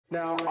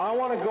Now, I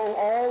want to go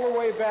all the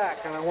way back,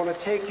 and I want to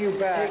take you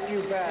back.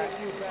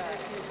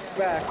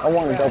 I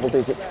want a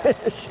double-digit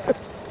fish.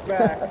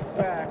 back.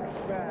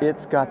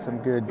 It's got some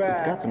great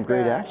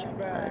action.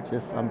 It's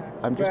just,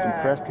 I'm just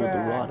impressed with the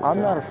rod. I'm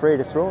not afraid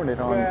of throwing it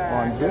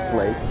on this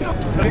lake.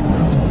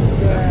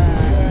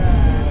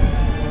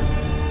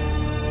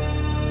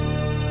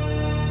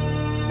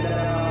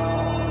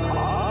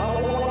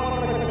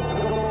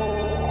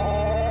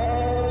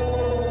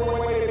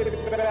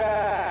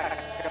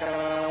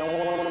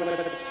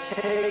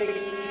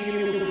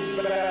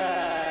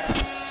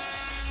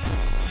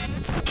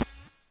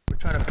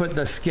 Put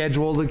the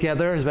schedule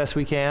together as best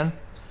we can.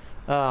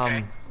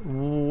 Okay.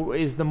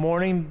 Is the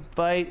morning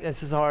bite,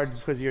 this is hard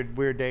because of your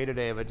weird day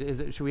today, but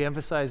should we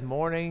emphasize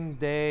morning,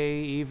 day,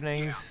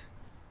 evenings?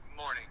 Yeah.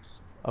 Mornings.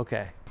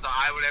 Okay. So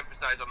I would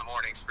emphasize on the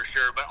mornings for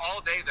sure, but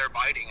all day they're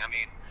biting. I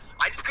mean,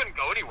 I just couldn't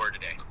go anywhere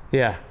today.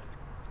 Yeah,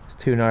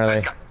 it's too gnarly.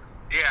 I got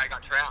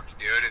trapped,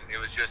 dude, and it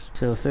was just...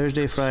 So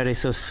Thursday, Friday,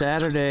 so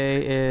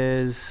Saturday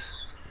is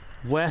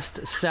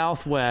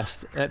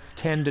west-southwest at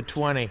 10 to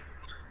 20.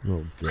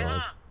 Oh,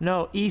 God.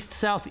 No,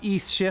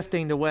 east-southeast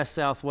shifting to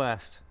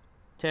west-southwest,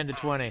 10 to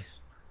 20.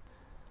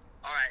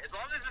 All right, as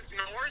long as it's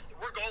north,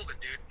 we're golden,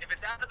 dude. If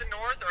it's out of the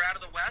north or out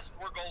of the west,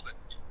 we're golden.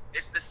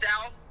 It's the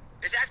south,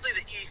 it's actually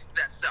the east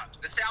that sucks.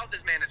 The south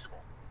is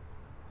manageable.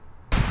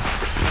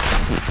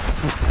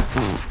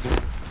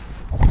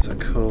 It's a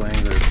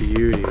co-angler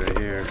beauty right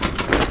here.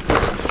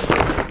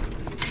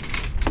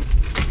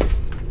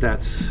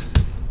 That's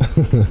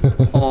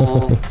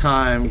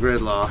all-time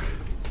gridlock.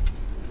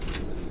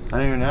 I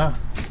don't even know.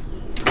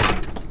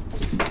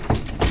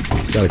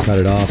 Gotta cut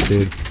it off,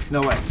 dude.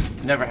 No way.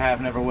 Never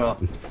have, never will.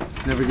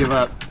 Never give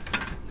up.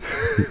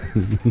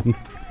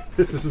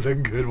 This is a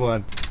good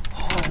one.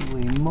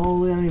 Holy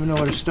moly, I don't even know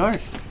where to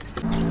start.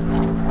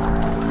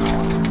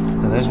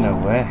 No, there's no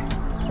way. I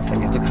think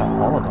I have to cut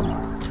all of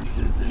them. This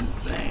is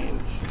insane.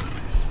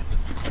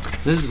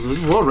 This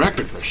is a world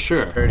record for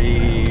sure.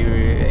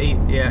 38,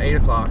 yeah, 8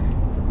 o'clock.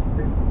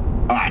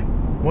 Alright.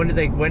 When do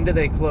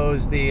they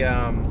close the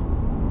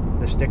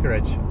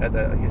stickerage at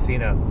the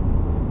casino?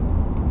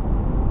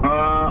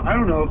 I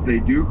don't know if they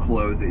do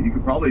close it. You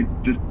could probably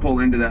just pull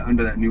into that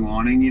under that new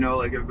awning, you know,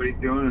 like everybody's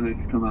doing, and then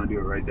just come out and do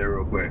it right there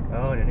real quick.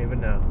 Oh, I didn't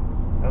even know.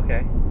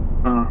 Okay.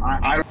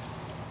 I don't...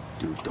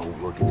 Dude,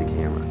 don't look at the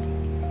camera.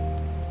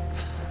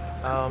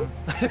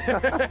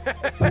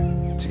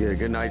 Did you get a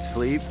good night's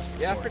sleep?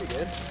 Yeah, pretty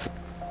good.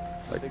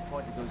 Like, big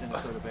point that goes into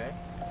Soda Bay?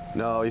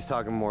 No, he's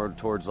talking more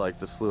towards like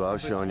the slough I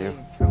was showing you.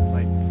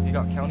 Like, you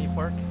got County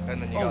Park,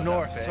 and then you got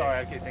north. that bay. Sorry,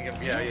 I keep thinking.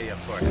 Yeah,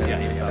 of course. Yeah,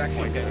 It's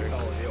actually a pretty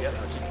solid deal. Yep.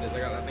 I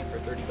got that thing for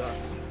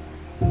 $30.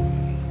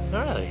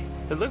 Really?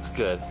 It looks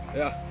good.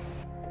 Yeah.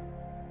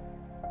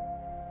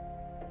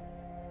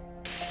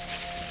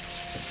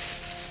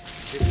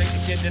 You'd think the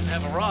kid didn't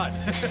have a rod.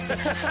 I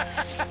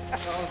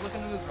was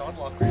looking at his rod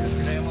locker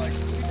yesterday. I'm like,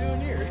 what are you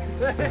doing here?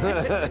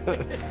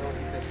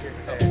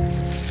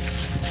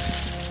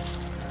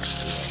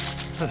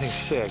 That thing's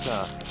sick,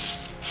 huh?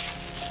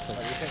 Like,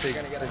 you think you're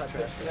gonna get a hot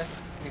fish today?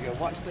 You go,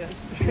 watch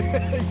this. You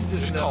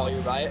just call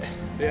you, right?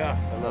 Yeah,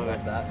 I love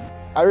it. that.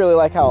 I really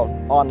like how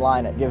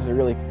online it gives a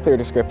really clear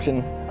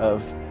description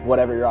of what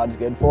every rod's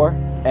good for.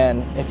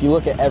 And if you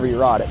look at every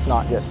rod, it's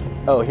not just,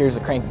 oh, here's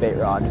a crankbait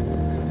rod.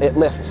 It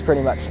lists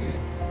pretty much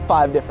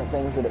 5 different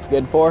things that it's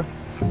good for.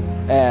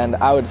 And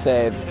I would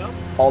say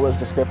all those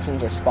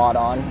descriptions are spot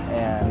on.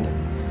 And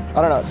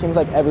I don't know, it seems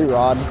like every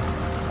rod,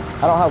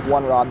 I don't have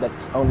one rod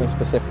that's only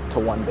specific to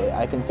one bait.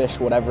 I can fish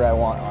whatever I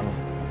want on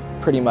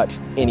pretty much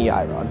any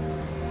IROD.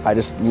 I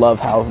just love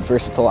how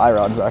versatile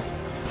IRODs are.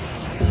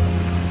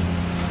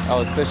 I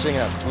was fishing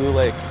at Blue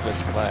Lakes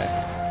with my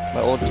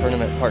old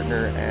tournament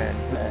partner, and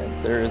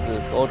there was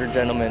this older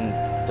gentleman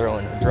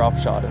throwing a drop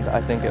shot, and I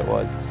think it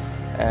was.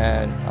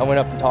 And I went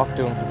up and talked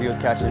to him because he was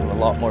catching a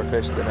lot more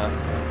fish than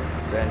us.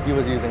 And he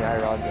was using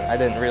IRODs, and I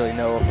didn't really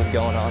know what was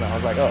going on. I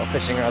was like, oh, a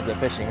fishing rod's a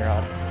fishing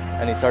rod.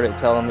 And he started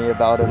telling me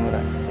about him, and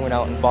I went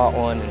out and bought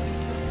one and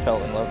just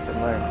fell in love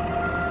from there.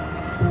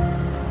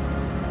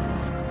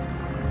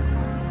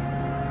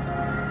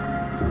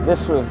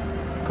 This was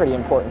pretty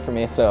important for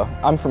me. So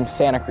I'm from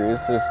Santa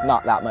Cruz. There's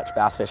not that much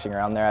bass fishing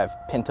around there. I have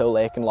Pinto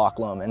Lake and Loch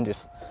Lomond,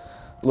 just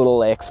little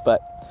lakes.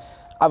 But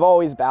I've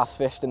always bass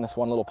fished in this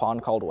one little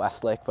pond called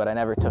West Lake, but I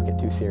never took it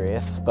too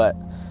serious. But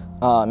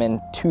in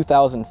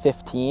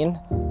 2015,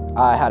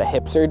 I had a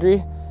hip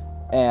surgery,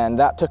 and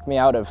that took me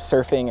out of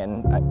surfing,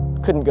 and I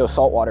couldn't go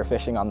saltwater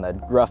fishing on the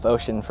rough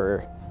ocean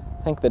for,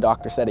 I think the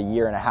doctor said, a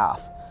year and a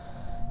half.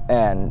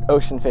 And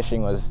ocean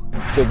fishing was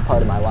a big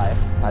part of my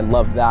life. I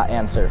loved that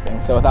and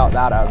surfing. So without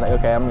that, I was like,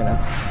 okay, I'm gonna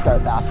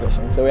start bass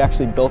fishing. So we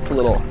actually built a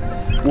little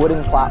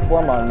wooden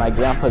platform on my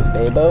grandpa's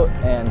bay boat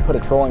and put a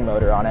trolling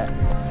motor on it.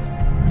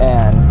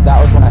 And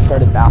that was when I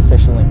started bass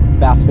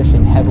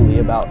fishing heavily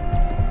about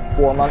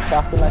 4 months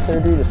after my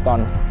surgery, just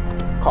on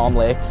calm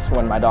lakes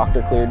when my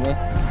doctor cleared me.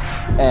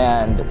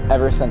 And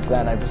ever since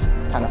then, I've just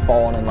kind of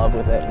fallen in love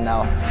with it, and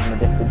now I'm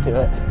addicted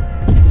to it.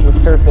 With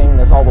surfing,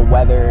 there's all the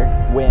weather,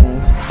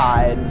 winds,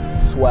 tides,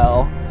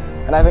 swell,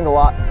 And I think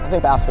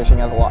bass fishing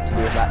has a lot to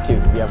do with that too,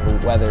 because you have the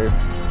weather,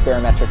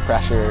 barometric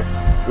pressure,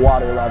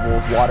 water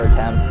levels, water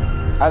temp.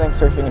 I think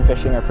surfing and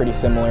fishing are pretty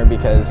similar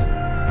because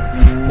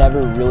you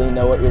never really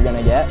know what you're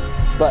gonna get.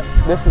 But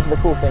this is the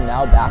cool thing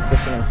now, bass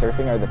fishing and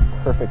surfing are the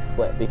perfect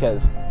split,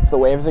 because if the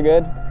waves are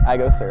good, I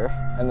go surf,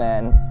 and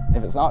then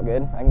if it's not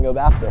good, I can go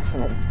bass fish.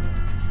 And then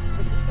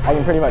I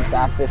can pretty much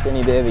bass fish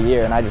any day of the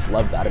year, and I just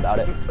love that about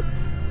it.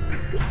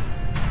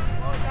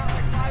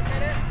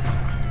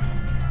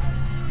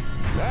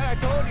 I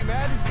told you,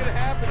 magic's gonna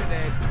happen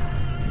today.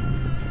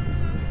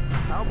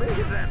 How big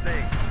is that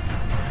thing?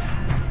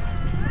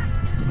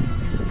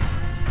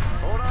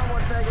 Hold on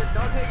 1 second.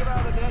 Don't take it out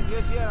of the net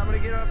just yet. I'm gonna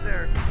get up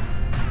there.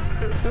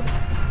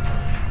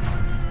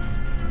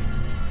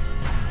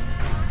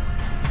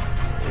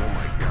 Oh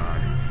my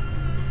God.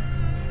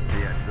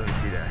 Yeah, let me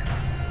see that.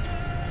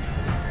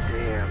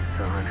 Damn,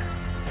 son.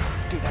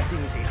 Dude, that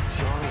thing is a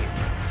giant.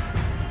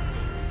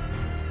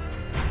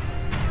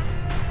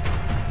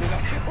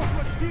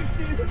 Do you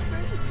see this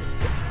thing?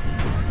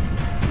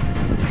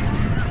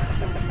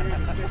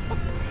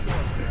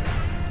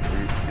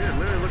 Dude, it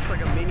literally looks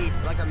like a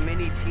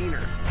mini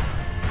teener.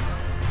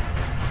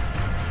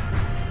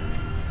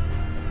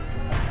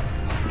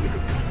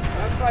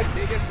 That's my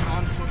biggest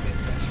non-swimming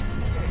fish.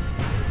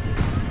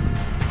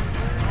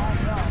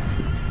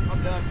 I'm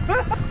done.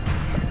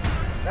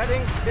 That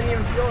thing didn't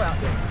even feel that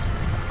big.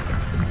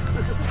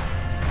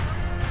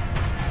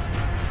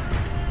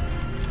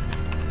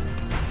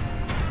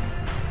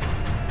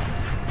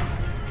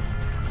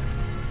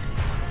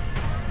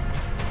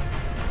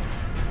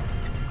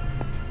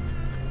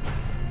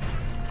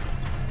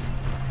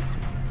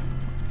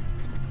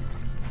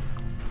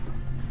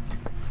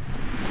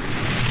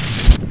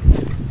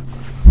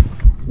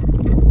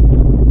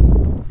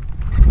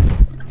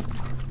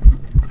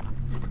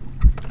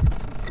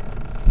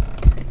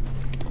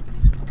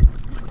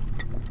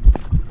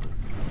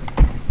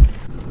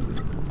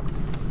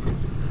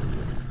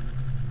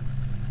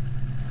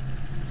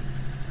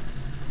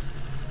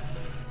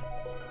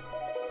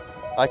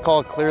 I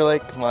call Clear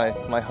Lake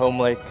my home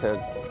lake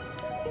because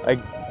I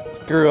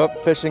grew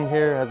up fishing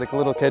here as a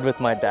little kid with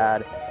my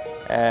dad,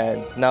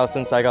 and now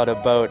since I got a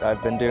boat,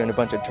 I've been doing a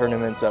bunch of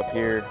tournaments up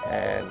here,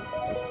 and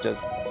it's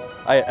just,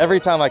 every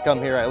time I come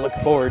here I look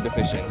forward to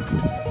fishing.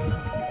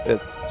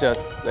 It's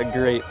just a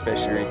great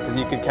fishery because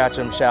you can catch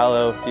them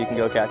shallow, you can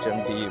go catch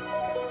them deep,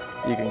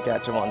 you can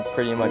catch them on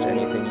pretty much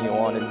anything you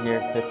want in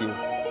here if you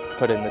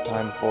put in the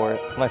time for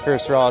it. My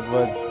first rod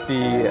was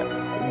the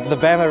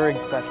Bama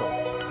Rig Special.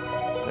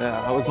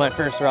 Yeah, that was my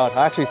first rod.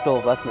 Actually,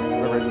 that's the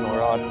original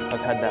rod. I've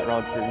had that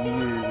rod for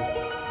years,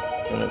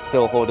 and it's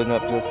still holding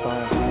up just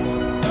fine.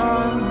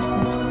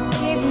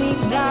 Give me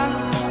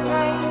that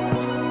strength.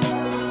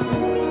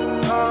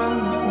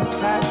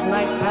 Cut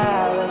my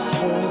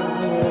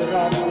parachute,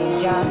 let me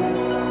jump.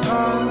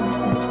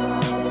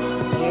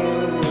 You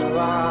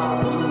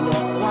are the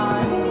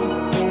one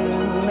to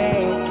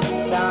make it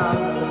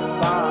sound so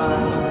fun.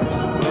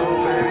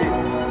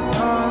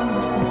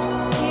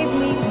 Give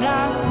me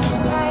that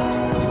strength.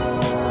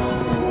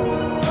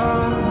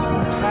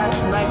 Cut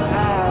my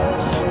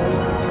parachute,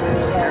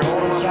 let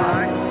me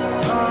jump.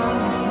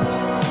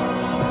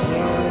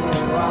 You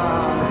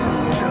are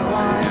the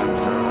one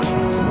to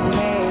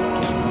make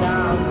it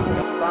sound so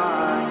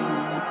fun.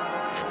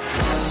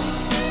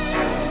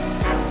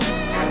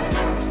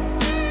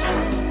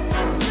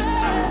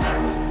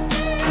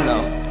 No.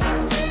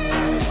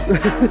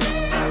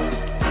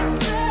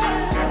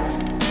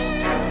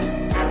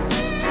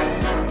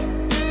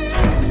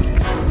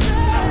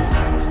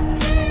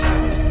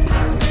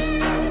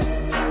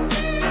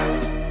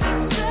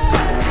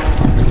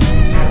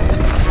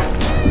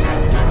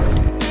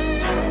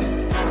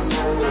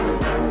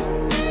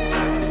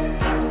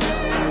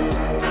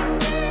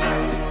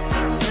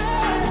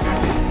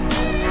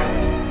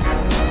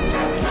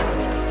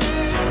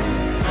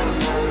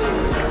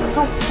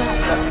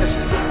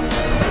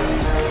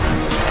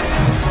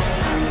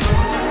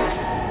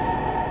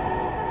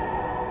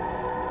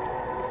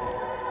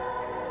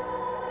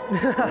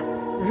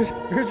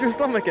 Where's your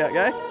stomach at,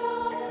 guy?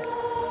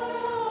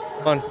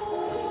 Come on.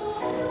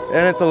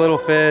 And it's a little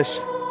fish.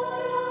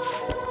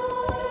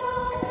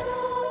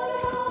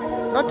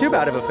 Not too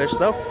bad of a fish,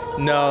 though.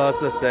 No, that's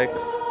the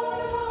 6.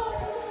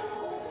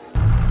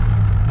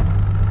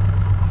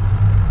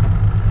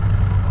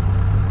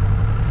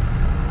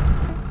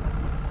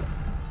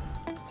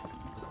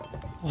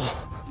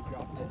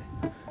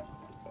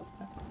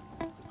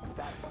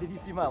 Did you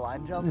see my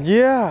line jump?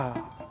 Yeah.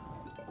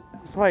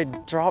 That's why I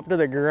dropped to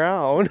the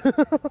ground.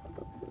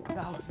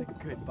 That was a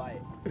good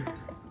bite.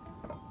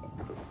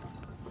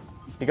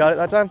 You got it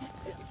that time?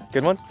 Yeah.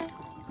 Good one?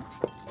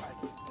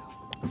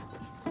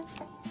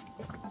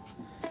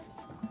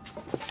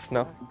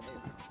 No?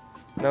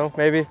 No,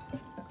 maybe?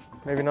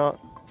 Maybe not?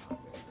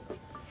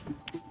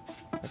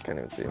 I can't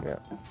even see him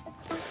yet.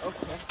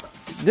 Okay.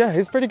 Yeah,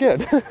 he's pretty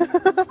good.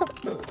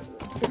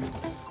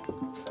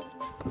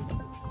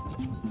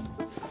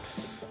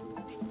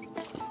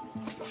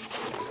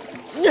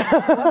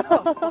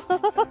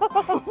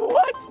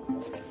 What?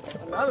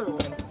 Another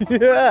one.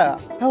 Yeah.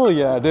 Hell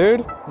yeah,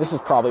 dude. This is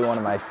probably one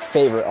of my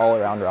favorite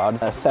all-around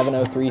rods. A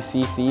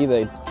 703cc,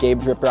 the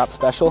Gabe's Rip Wrap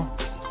Special.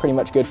 It's pretty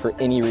much good for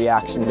any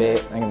reaction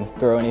bait. I can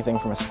throw anything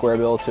from a square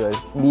bill to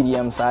a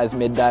medium-sized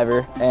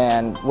mid-diver,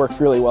 and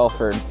works really well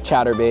for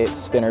chatter baits,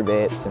 spinner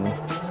baits, and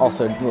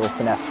also little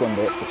finesse swim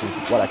baits, which is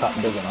what I caught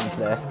the big one on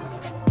today.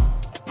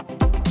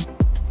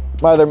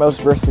 My other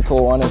most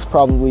versatile one is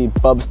probably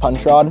Bub's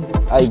punch rod.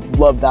 I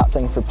love that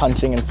thing for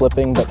punching and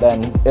flipping, but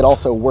then it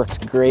also works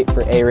great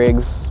for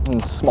A-rigs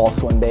and small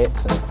swim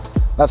baits, and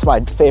that's my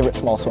favorite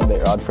small swim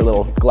bait rod for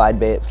little glide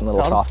baits and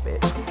little soft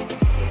baits.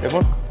 Good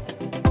one.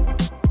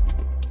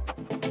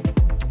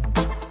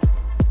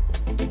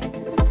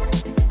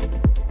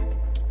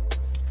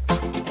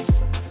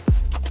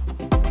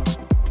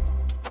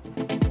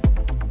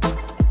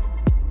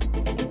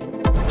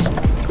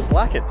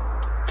 Slack it.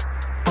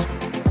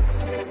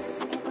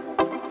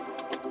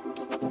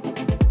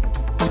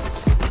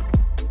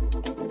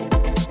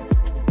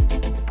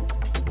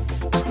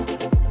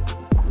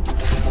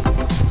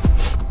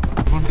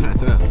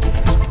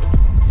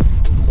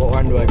 What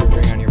one do I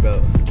bring on your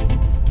boat?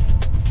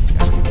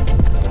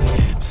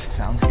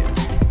 Sounds good.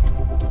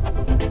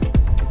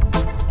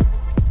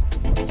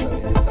 I'm so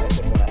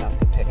indecisive when I have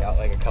to pick out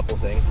like a couple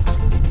things.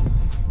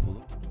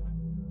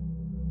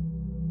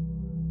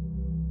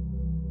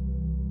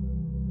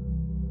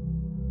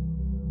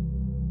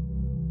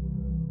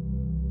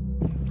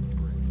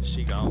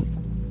 She gone.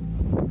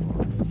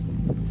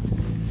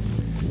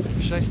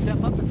 Should I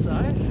step up in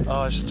size?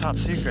 Oh, it's top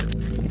secret.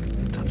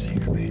 Top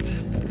secret baits.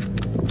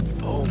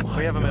 Oh my God.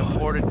 We have them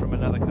imported from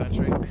another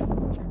country. I'm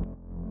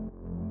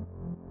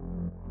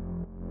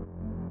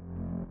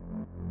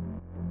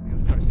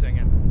gonna start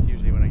singing. It's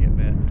usually when I get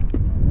bit.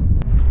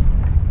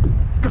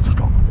 Go.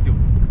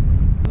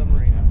 The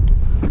marina.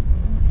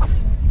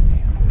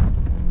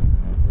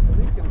 At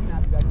least gonna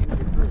snap you back into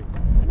your crew.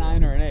 A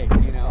 9 or an 8,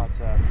 you know?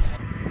 What's up?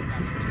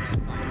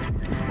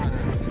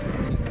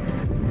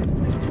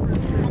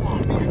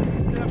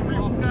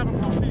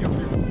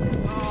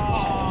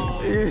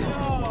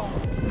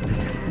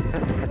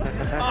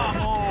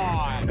 Come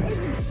on! Are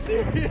you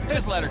serious?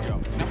 Just let her go.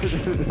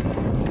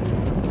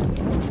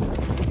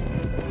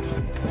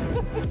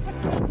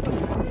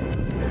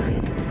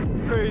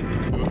 Crazy.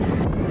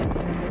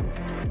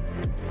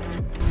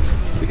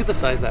 Look at the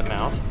size of that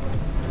mouth.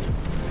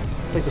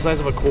 It's like the size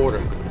of a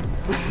quarter.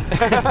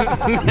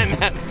 And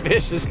that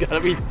fish has got to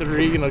be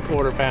 3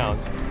 1/4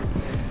 pounds.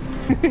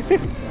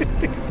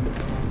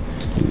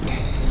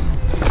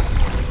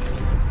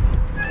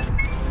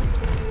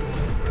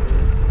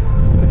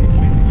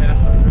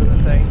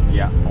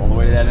 Yeah, all the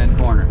way to that end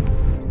corner.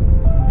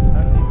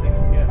 How do these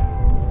things get?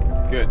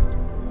 Good.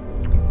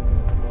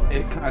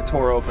 It kind of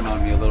tore open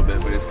on me a little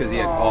bit, but it's because he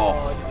had.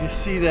 Oh, did you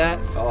see that?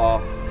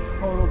 Oh.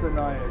 Total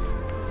denied.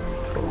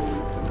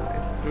 Totally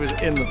denied. It was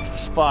in the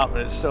spot,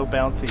 but it's so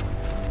bouncy. I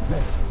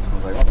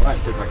was like, all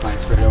right, took my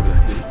client straight over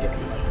there. Didn't get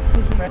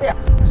it. Yeah.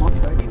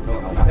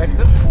 Next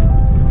it.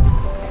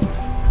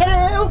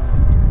 Hello!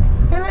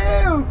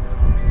 Hello!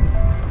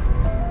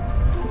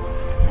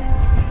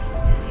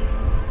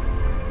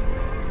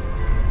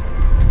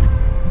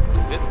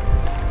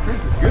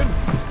 This is good.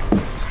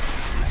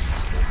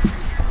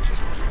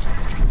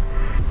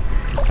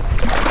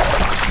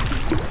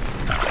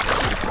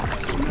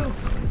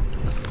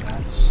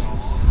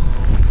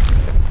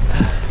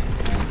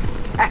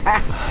 The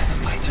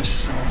bites are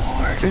so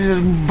hard.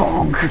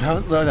 Bonk.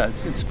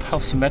 How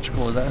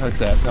symmetrical is that? How's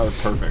that? That was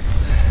perfect.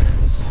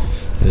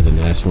 That's a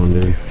nice one,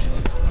 dude.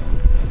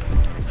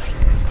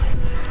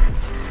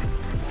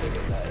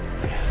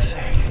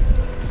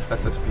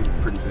 That's a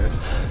pretty fish.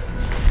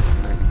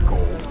 Nice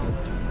gold.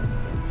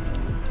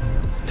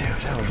 Dude,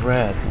 that was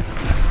red.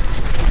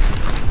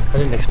 I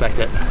didn't expect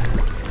it.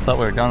 Thought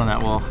we were done on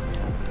that wall.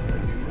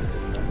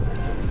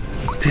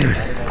 Dude.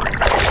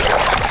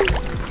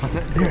 What's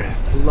that? Dude, I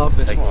love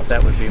this one.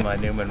 That would be my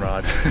Newman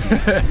rod.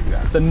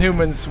 The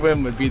Newman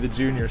swim would be the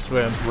junior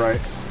swim. Right.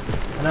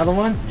 Another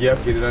one?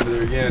 Yep, get it under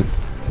there again.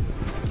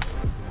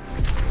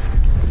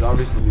 There's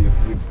obviously a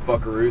few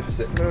buckaroos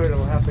sitting there. Dude,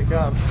 it'll have to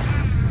come.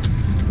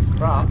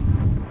 Prop.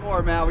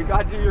 4, Matt. We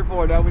got junior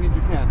 4. Now we need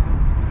your 10.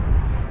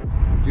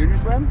 Junior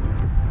swim?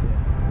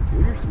 Yeah.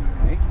 Junior swim,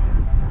 eh?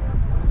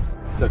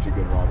 Such a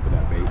good rod for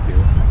that bait, too.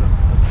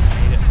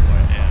 Made it for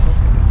it,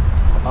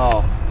 yeah.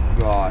 Oh,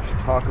 gosh.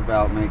 Talk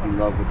about making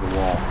love with the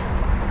wall.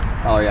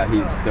 Oh, yeah,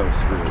 he's so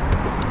screwed.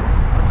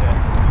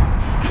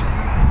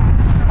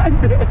 I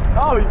did.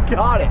 Oh, he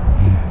got it.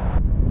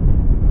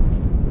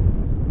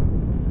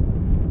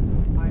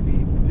 I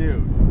mean,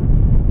 dude.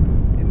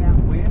 In that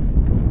wind,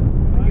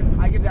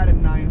 I give that a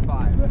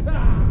 9.5.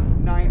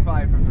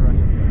 9.5 from the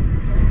Russian player.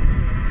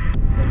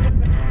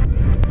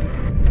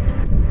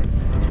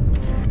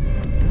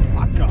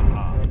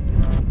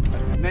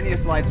 Many a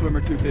slide swimmer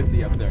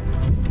 250 up there.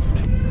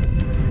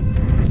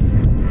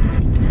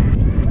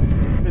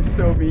 It's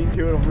so mean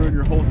too, it'll ruin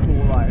your whole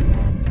school life.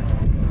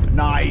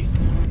 Nice.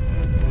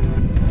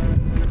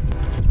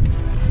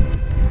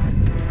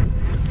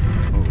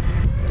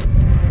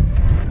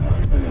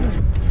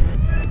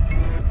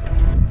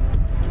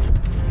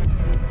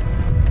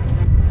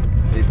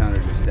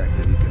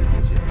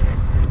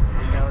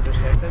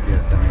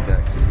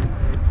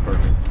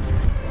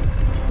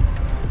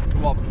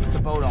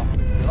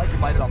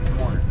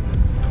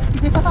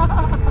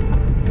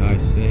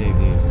 save,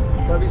 dude.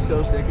 That'd be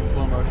so sick in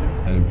slow motion.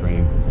 I've been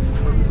praying.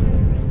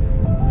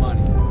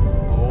 Money.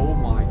 Oh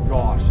my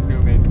gosh,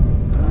 Newman.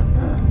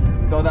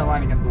 Throw that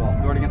line against the wall.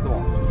 Throw it against the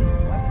wall.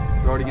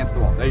 Throw it against the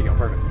wall. There you go,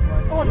 perfect.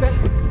 Oh,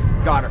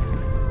 got her.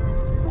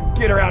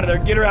 Get her out of there,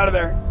 get her out of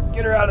there.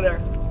 Get her out of there.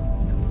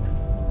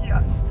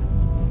 Yes.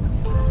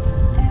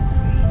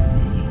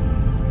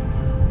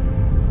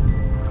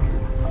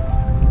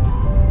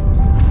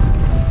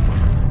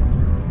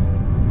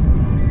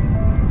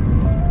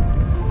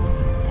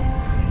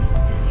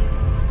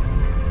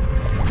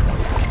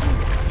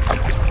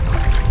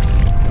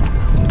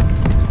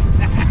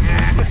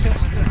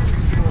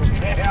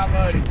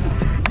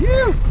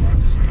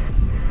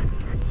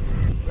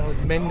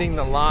 Mending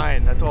the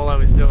line. That's all I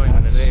was doing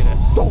when it ate it.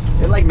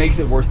 It like makes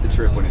it worth the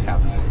trip when it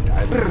happens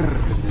like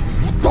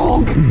that.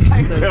 Donk!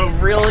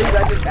 Really?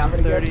 That just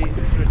happened 30 to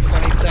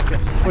 20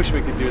 seconds. Wish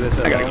we could do this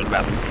at home. I gotta go to the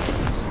bathroom.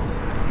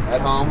 At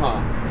home,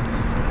 huh?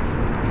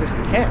 Just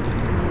can't.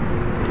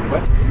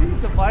 What?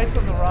 Device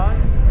on the rod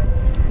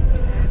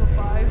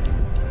amplifies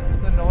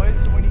the noise,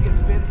 so when you get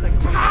bit, it's like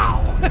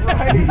pow!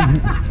 Right?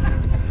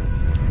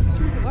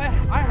 Because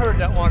I heard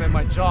that one in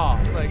my jaw.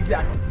 Like,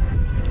 exactly.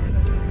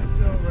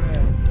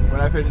 When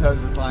I pitch hose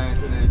with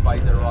clients and they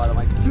bite their rod, I'm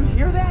like, did you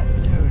hear that?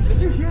 Dude, did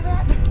you hear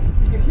that?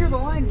 You can hear the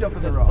line jump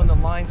in the rod. When the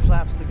line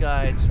slaps the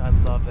guides, I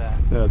love that.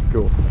 Yeah, that's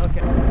cool.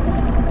 Okay.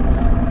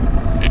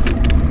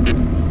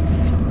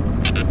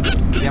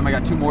 Damn, I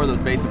got 2 more of those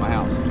baits in my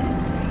house.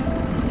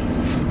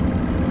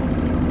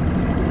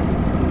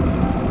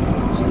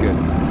 This is good.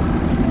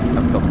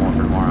 Have a couple more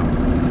for tomorrow.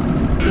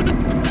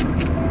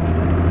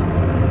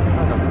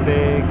 That was a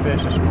big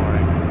fish this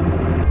morning.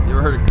 You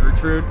ever heard of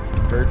Gertrude?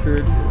 Gertrude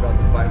is about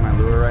to bite my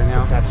lure right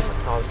now. Catching the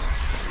tongue.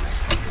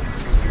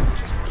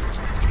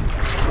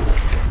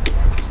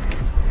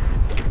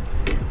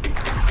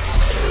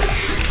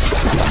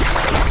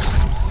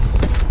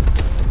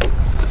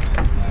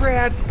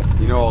 Brad!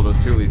 You know all those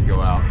tulies go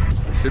out.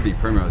 There should be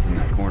primos in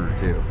that corner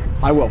too.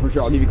 I will, for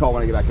sure. I'll give you a call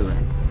when I get back to the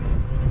ring.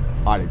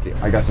 I didn't see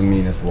it. I got the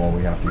meanest wall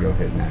we have to go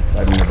hit next.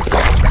 I've never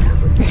shot it here,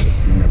 but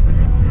you never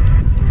know.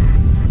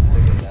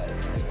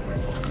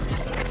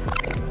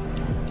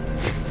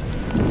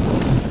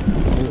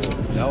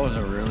 That was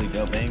a really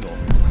dope angle.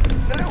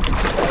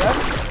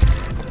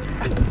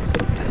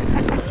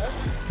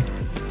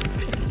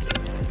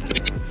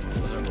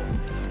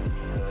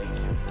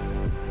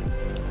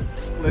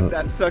 Lit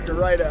that sucker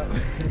right up.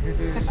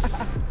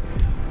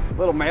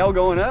 Little male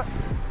going up.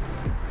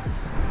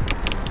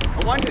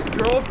 I want his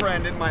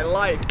girlfriend in my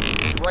life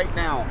right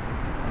now.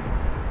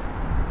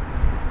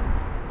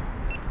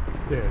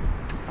 Dude,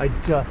 I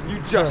just... You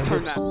just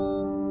turned that.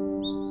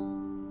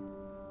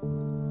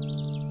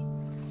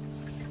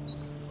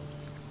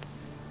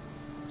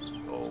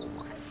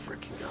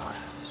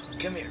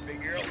 Come here,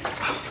 big girl.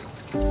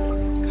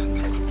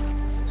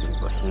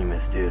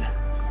 Behemoth, dude.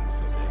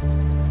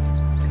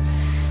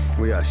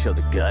 We gotta show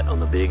the gut on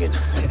the biggin.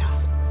 Yeah.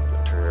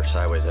 Turn her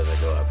sideways as I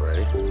go up,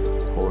 ready?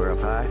 Pull her up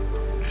high.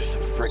 Just a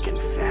freaking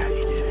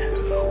fatty,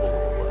 dude.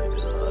 Oh my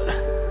god.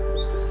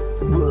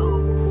 Whoa.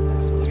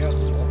 Look how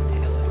small the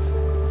tail is.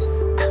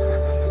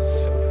 That's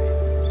so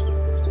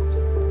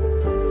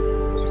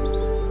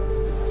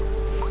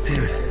crazy.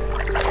 Dude.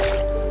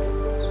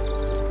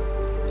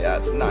 Yeah,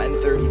 it's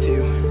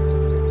 9:32.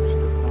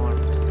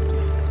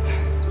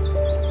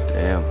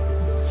 Damn.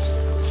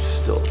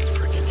 Still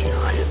freaking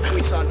giant.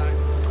 We saw 9.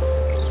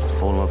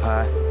 Hold him up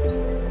high.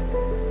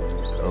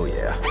 Oh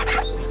yeah.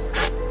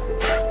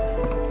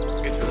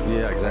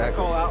 Yeah, exactly.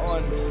 Call that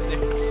one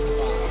 6.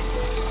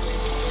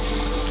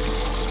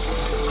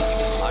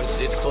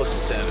 It's close to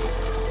 7.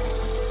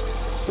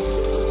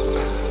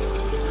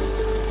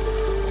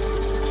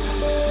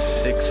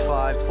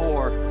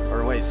 654. Or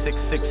wait,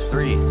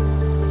 663.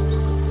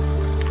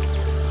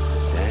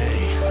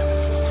 Dang.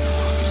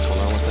 Hold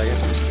on 1 second.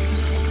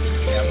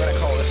 Yeah, I'm gonna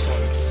call this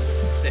one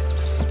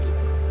 6.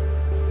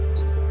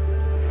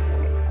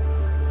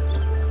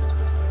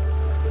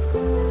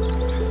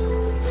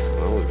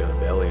 Oh, we got a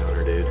belly on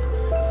her, dude.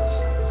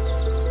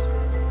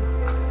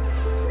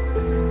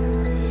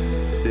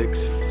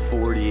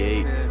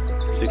 648,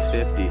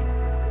 650.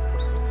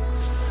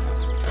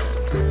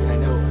 I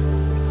know.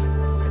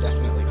 I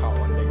definitely caught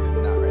one bigger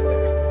than that right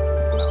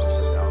there when I was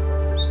just out.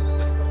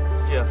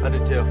 Yeah, I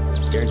did too.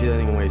 Guarantee that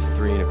thing weighs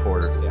 3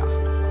 1/4. Yeah.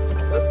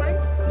 This thing?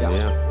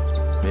 Yeah.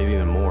 Maybe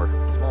even more.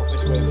 Small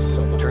fish weighs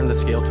so much. Turn the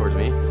scale towards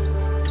me.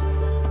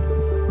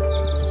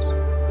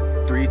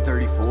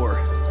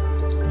 334.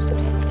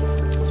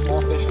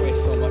 Small fish weighs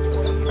so much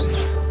more than you think.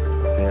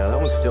 Yeah, that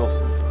one's still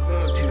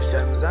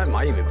 2.7. That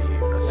might even be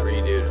a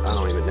 3, dude. I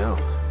don't even know.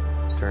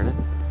 Turn it.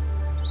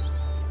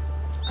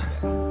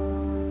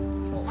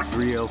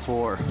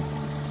 304.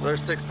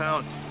 There's 6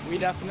 pounds. We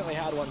definitely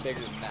had one bigger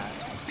than that.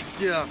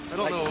 Yeah, I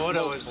don't know what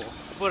I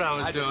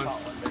was doing.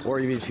 Or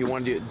even if you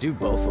want to do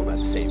both of them at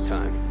the same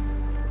time.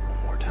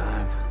 One more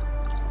time.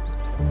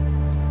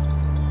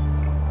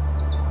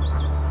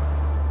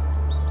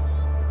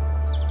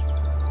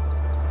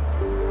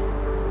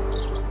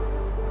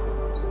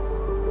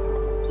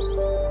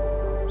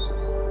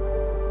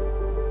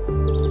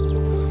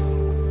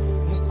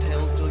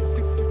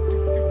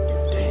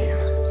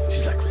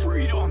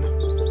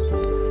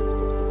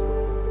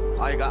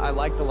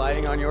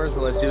 lighting on yours,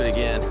 but let's do it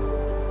again.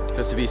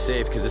 Just to be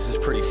safe, because this is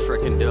pretty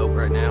freaking dope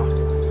right now.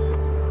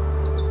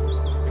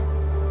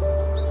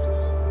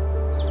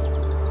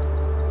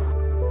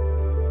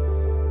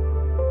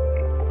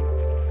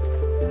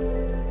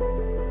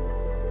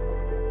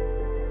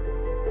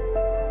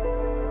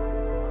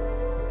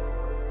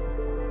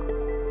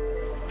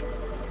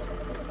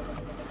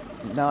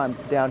 Now I'm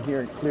down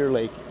here in Clear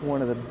Lake,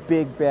 one of the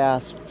big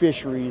bass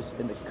fisheries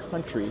in the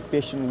country,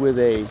 fishing with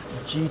a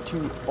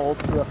G2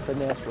 Ultra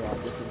finesse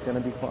rod. This is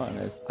gonna be fun.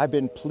 I've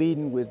been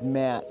pleading with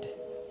Matt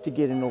to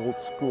get an old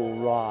school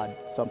rod,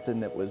 something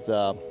that was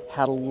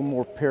had a little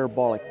more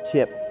parabolic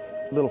tip,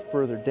 a little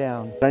further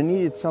down. I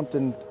needed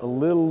something a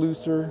little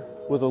looser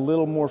with a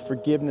little more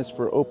forgiveness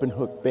for open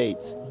hook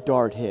baits,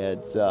 dart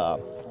heads,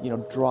 you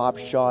know, drop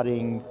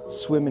shotting,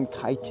 swimming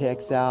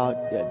Kitex out,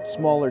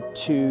 smaller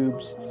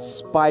tubes,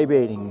 spy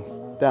baiting.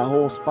 That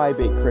whole spy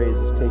bait craze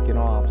is taken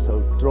off.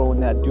 So throwing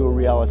that dual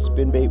reality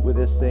spin bait with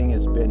this thing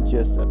has been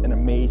just an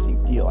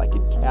amazing deal. I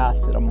could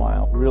cast it a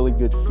mile. Really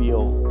good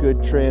feel,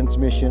 good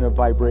transmission of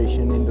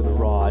vibration into the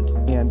rod,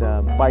 and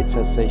bite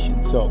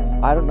cessation. So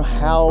I don't know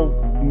how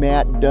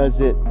Matt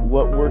does it,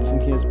 what works in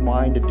his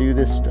mind to do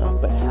this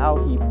stuff, but how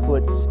he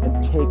puts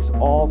and takes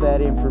all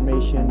that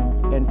information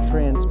and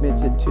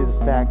transmits it to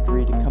the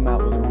factory to come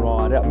out with a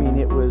rod. I mean,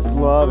 it was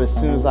love as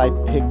soon as I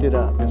picked it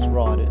up. This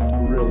rod is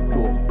really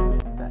cool.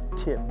 That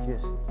tip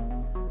just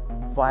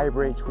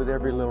vibrates with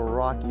every little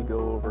rock you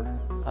go over.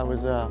 I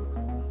was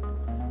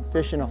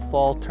fishing a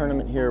fall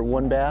tournament here at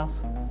One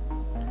Bass,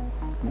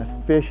 and the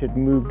fish had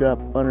moved up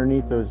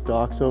underneath those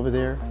docks over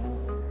there.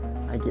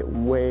 I get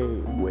way,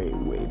 way,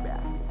 way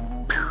back.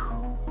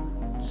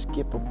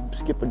 Skip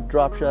a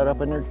drop shot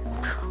up in there.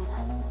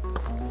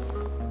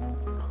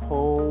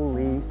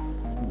 Holy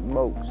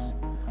smokes.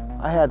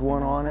 I had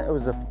one on it. It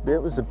was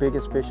the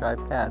biggest fish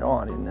I've had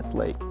on in this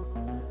lake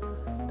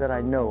that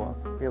I know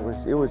of. It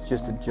was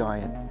just a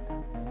giant.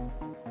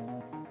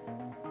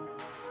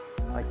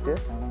 Like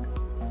this.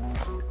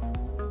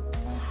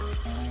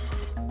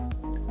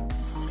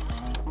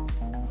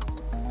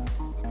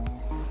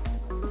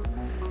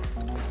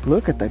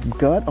 Look at the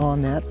gut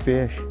on that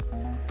fish.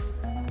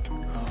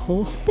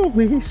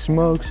 Holy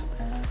smokes.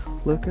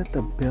 Look at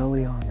the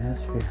belly on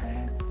this fish.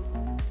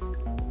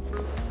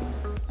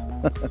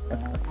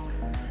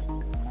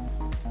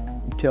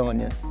 I'm telling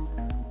you,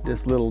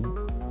 this little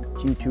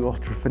G2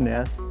 Ultra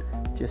Finesse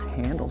just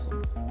handles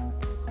them.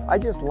 I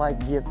just like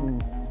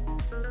giving,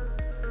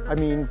 I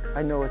mean,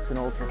 I know it's an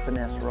Ultra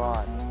Finesse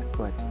rod,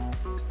 but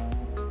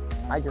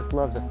I just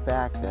love the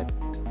fact that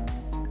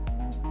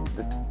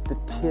the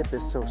tip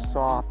is so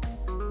soft,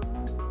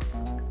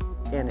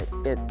 and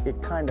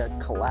it kind of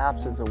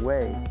collapses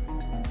away,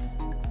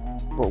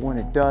 but when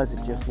it does, it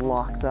just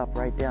locks up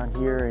right down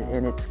here,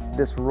 and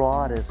this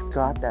rod has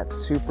got that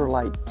super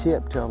light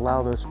tip to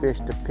allow those fish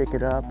to pick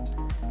it up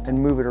and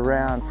move it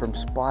around from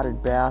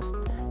spotted bass,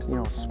 you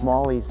know,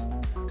 smallies,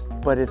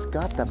 but it's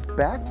got the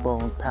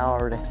backbone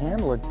power to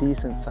handle a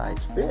decent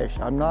sized fish.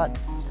 I'm not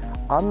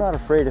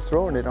afraid of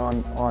throwing it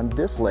on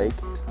this lake.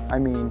 I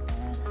mean,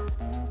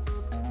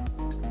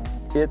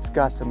 it's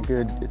got some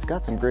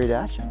great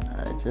action.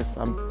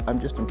 I'm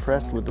just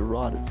impressed with the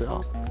rod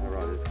itself. That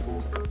rod is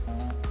cool.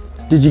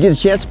 Did you get a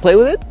chance to play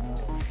with it?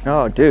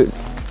 Oh, dude.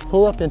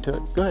 Pull up into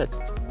it. Go ahead.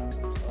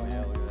 Oh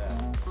yeah, look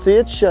at that. See,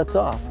 it shuts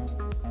off. It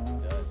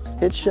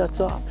does. It shuts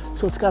off.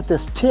 So it's got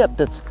this tip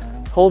that's,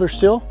 hold her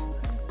still.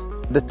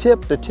 The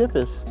tip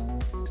is,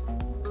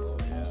 Oh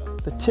yeah.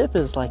 the tip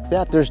is like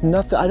that. There's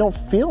nothing, I don't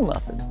feel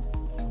nothing. I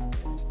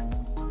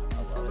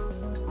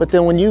love it. But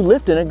then when you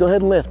lift in it, go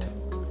ahead and lift.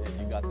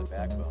 Yeah, you got the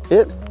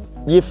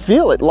backbone. You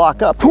feel it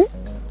lock up. Boom,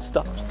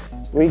 stops.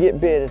 We get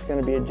bit, it's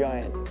gonna be a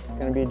giant. It's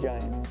gonna be a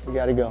giant. We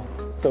gotta go.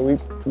 So we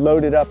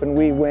loaded up and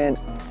we went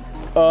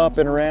up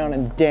and around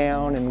and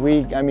down, and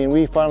we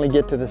finally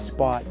get to the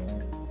spot.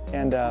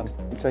 And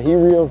so he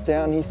reels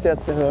down, he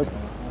sets the hook.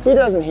 He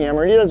doesn't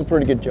hammer, he does a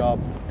pretty good job.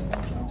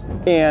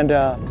 And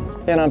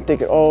I'm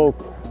thinking, oh,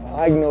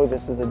 I know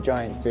this is a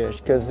giant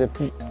fish, because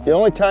the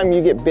only time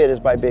you get bit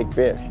is by big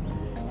fish.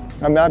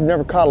 I mean, I've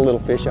never caught a little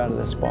fish out of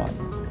this spot.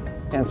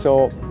 And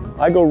so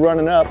I go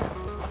running up,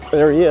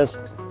 there he is.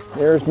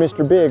 There's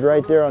Mr. Big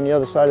right there on the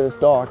other side of this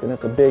dock, and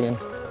it's a big one.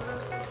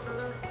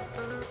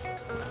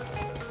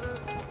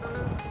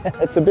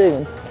 It's a big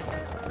one.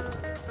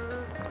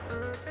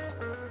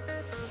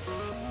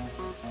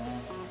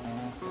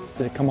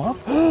 Did it come off?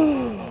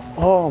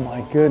 Oh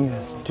my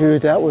goodness,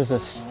 dude, that was a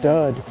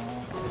stud.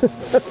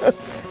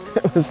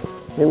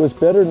 It was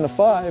better than a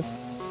 5.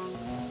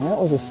 That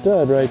was a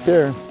stud right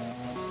there.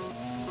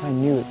 I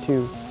knew it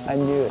too. I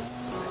knew it.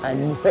 I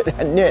knew it.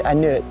 I knew it. I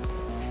knew it.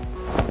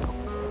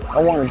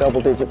 I want a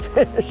double-digit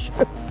fish.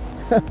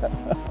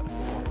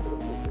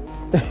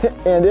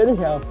 And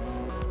anyhow,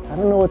 I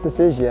don't know what this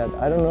is yet.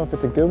 I don't know if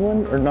it's a good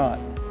one or not.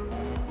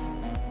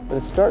 But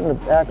it's starting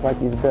to act like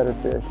he's a better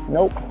fish.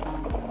 Nope.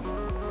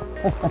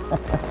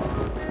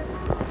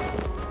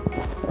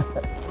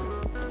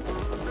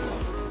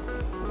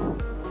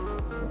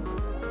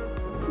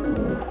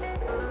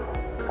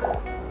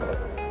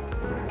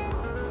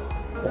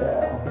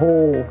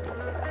 Oh.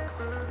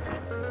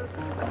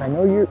 I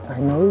know you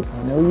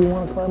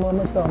want to climb on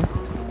my thumb.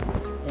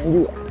 And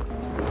you are.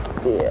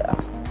 Yeah.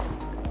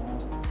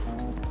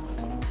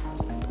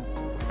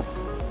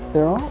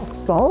 They're all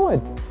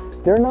solid.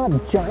 They're not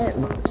giant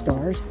rock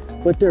stars,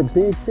 but they're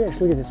big fish.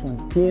 Look at this one,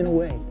 peeing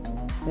away.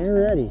 They're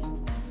ready.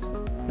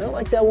 Not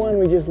like that one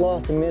we just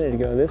lost a minute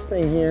ago. This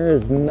thing here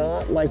is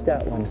not like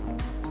that one,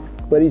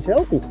 but he's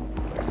healthy.